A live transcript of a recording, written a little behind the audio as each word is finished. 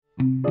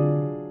Hello,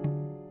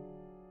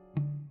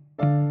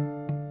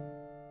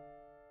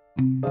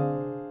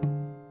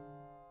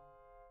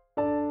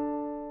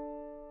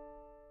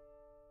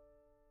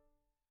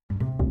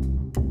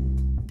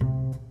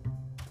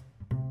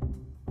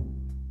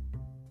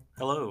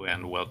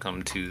 and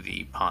welcome to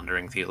the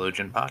Pondering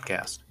Theologian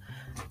podcast.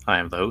 I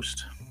am the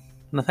host,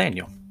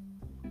 Nathaniel.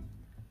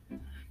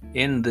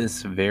 In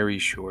this very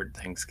short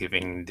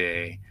Thanksgiving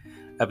Day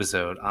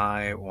episode,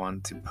 I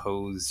want to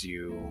pose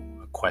you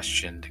a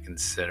question to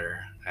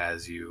consider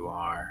as you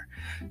are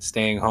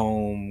staying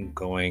home,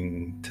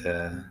 going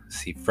to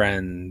see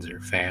friends or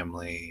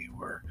family,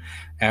 or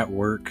at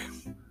work,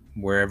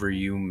 wherever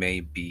you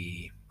may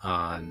be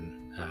on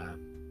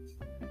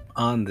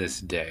this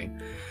day,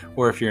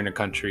 or if you're in a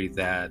country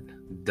that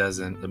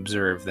doesn't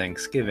observe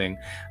Thanksgiving,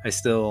 I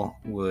still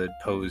would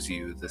pose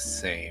you the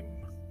same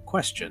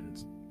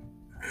questions.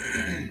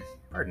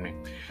 Pardon me.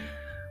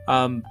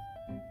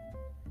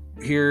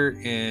 Here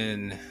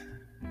in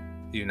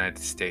the United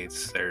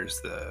States,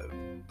 there's the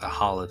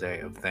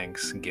holiday of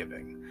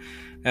Thanksgiving,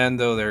 and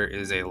though there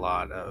is a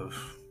lot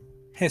of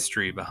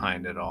history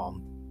behind it all,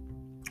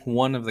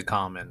 one of the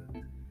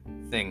common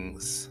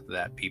things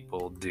that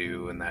people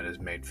do and that is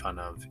made fun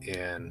of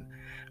in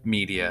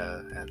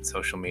media and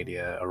social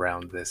media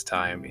around this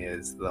time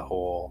is the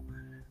whole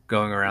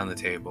going around the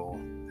table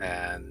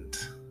and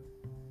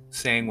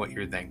saying what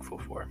you're thankful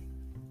for.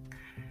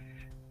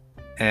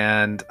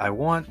 And I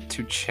want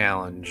to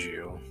challenge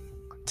you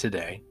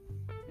today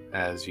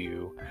as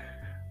you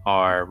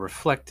are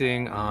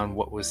reflecting on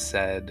what was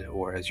said,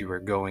 or as you are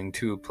going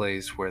to a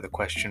place where the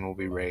question will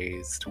be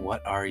raised,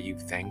 what are you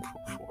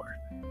thankful for?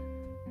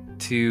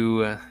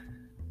 To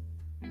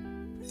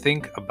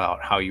think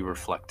about how you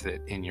reflect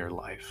it in your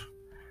life.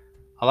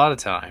 A lot of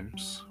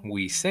times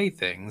we say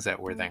things that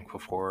we're thankful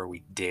for, or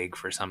we dig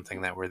for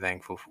something that we're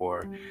thankful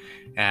for,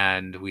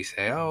 and we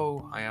say,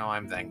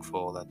 I'm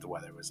thankful that the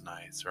weather was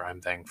nice, or I'm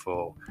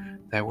thankful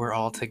that we're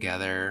all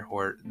together,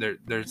 or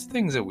there's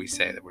things that we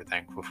say that we're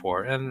thankful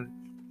for, and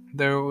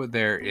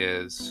there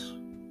is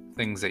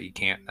things that you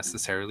can't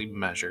necessarily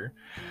measure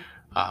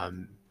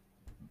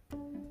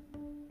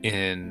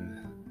in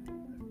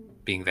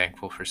being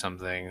thankful for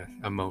something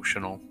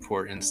emotional,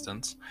 for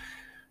instance.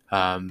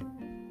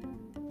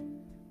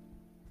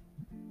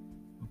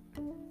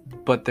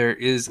 But there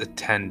is a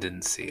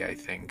tendency, I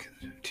think,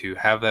 to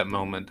have that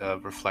moment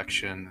of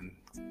reflection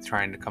and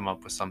trying to come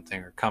up with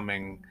something, or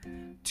coming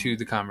to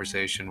the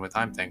conversation with,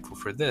 I'm thankful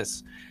for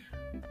this,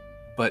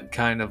 but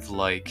kind of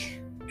like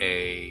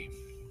a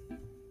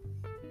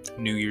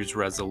New Year's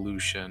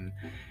resolution,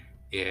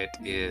 it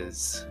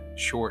is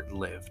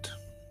short-lived.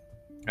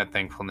 That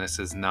thankfulness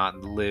is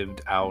not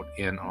lived out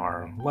in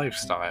our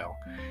lifestyle.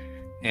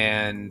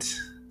 And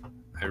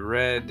I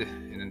read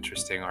an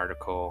interesting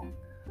article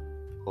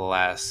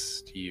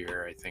last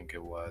year, I think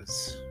it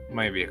was,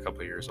 might be a couple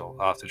of years old.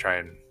 I'll have to try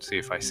and see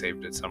if I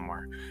saved it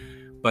somewhere.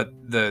 But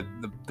the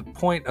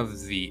point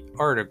of the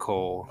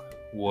article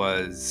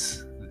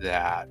was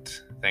that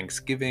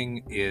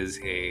Thanksgiving is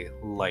a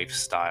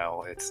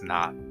lifestyle. It's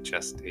not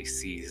just a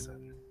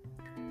season.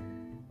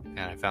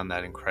 And I found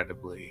that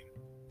incredibly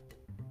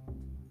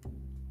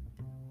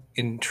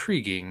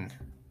intriguing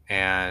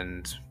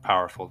and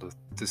powerful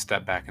to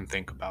step back and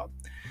think about.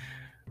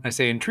 I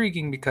say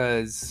intriguing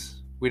because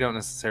we don't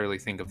necessarily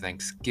think of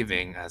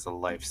Thanksgiving as a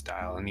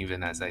lifestyle. And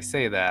even as I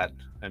say that,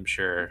 I'm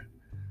sure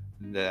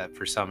that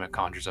for some it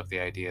conjures up the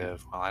idea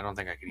of, well, I don't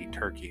think I could eat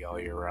turkey all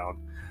year round.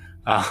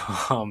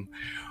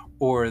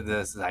 Or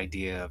this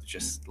idea of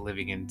just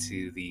living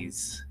into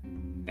these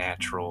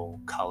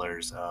natural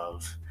colors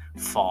of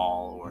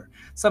fall or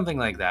something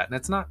like that. And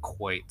it's not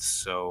quite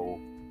so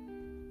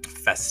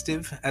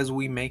festive as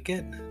we make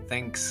it.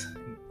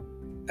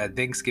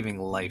 Thanksgiving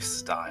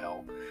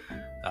lifestyle,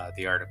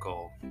 the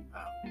article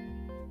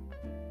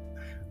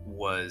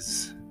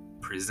was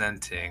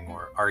presenting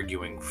or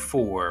arguing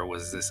for,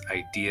 was this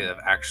idea of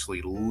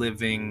actually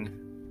living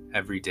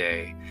every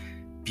day,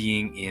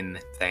 being in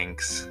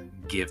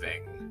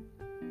thanksgiving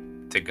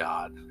to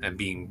God and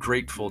being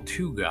grateful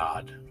to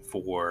God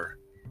for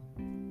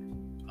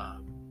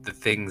the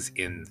things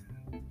in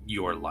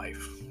your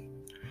life.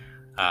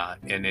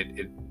 And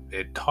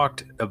it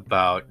talked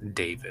about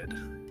David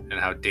and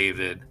how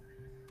David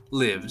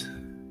lived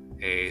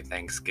a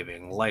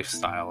Thanksgiving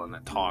lifestyle, and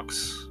it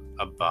talks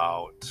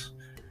about,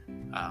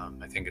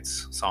 I think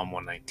it's Psalm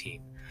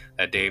 119,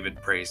 that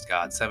David praised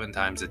God 7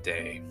 times a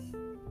day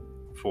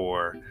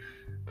for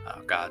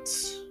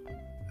God's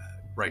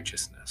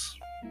righteousness.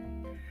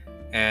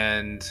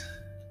 And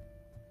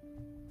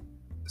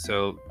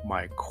so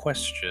my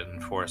question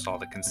for us all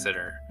to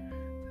consider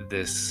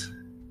this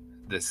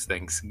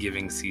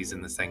Thanksgiving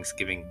season, this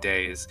Thanksgiving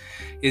day,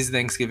 is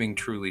Thanksgiving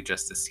truly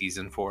just a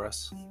season for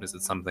us? Is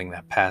it something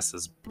that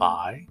passes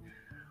by?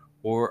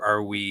 Or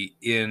are we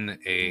in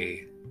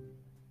a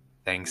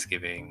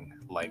Thanksgiving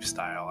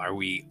lifestyle? Are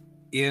we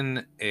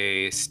in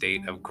a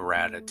state of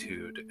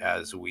gratitude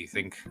as we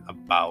think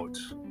about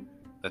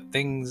the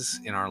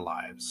things in our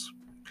lives?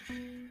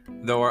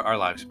 Though our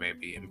lives may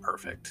be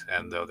imperfect,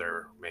 and though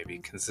there may be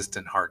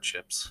consistent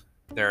hardships,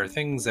 there are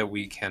things that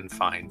we can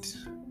find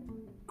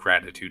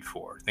gratitude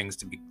for, things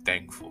to be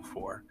thankful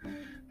for.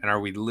 And are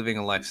we living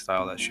a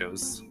lifestyle that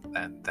shows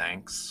that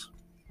thanks?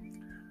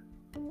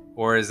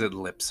 Or is it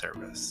lip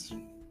service,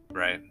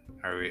 right?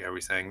 Are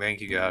we saying thank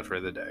you, God, for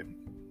the day?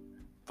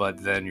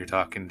 But then you're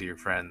talking to your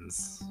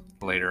friends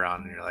later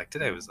on and you're like,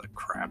 today was a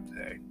crap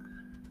day.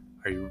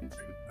 Are you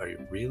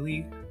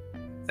really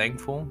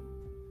thankful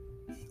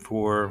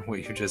for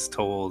what you just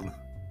told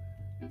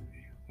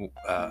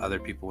other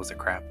people was a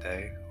crap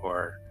day,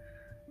 or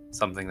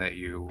something that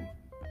you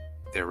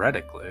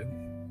theoretically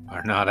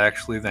are not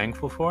actually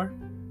thankful for?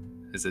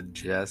 Is it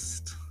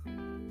just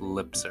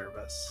lip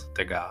service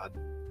to God?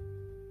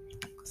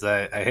 Because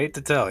I hate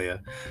to tell you,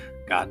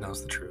 God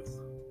knows the truth.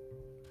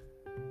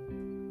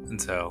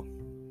 And so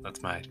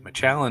that's my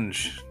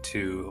challenge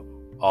to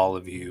all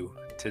of you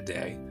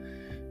today,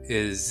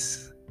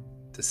 is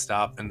to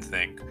stop and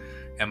think,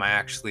 am I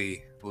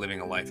actually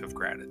living a life of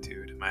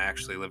gratitude? Am I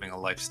actually living a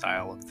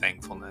lifestyle of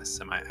thankfulness?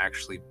 Am I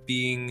actually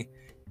being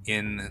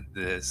in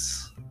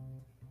this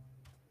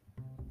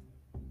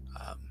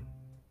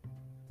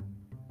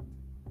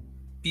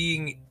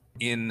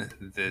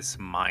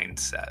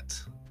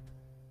mindset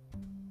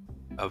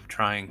of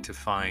trying to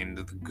find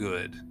the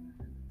good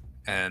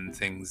and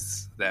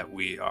things that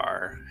we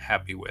are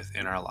happy with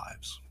in our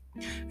lives?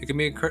 It can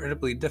be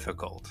incredibly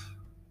difficult,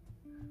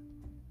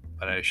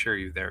 but I assure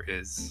you there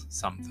is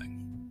something.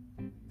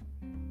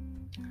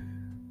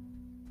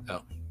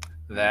 So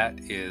that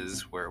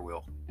is where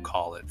we'll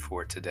call it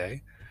for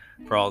today.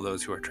 For all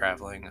those who are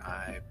traveling,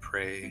 I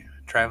pray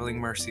traveling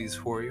mercies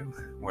for you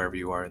wherever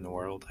you are in the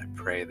world. I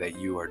pray that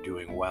you are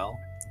doing well.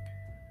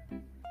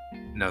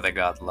 Know that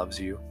God loves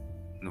you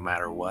no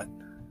matter what.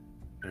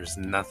 There's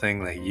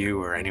nothing that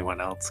you or anyone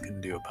else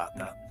can do about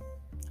that.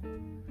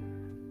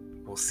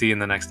 We'll see you in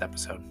the next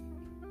episode.